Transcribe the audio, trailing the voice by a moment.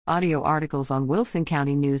Audio articles on Wilson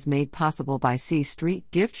County News made possible by C Street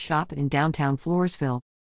Gift Shop in downtown Floresville.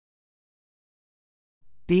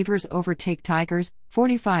 Beavers overtake tigers,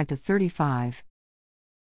 45-35.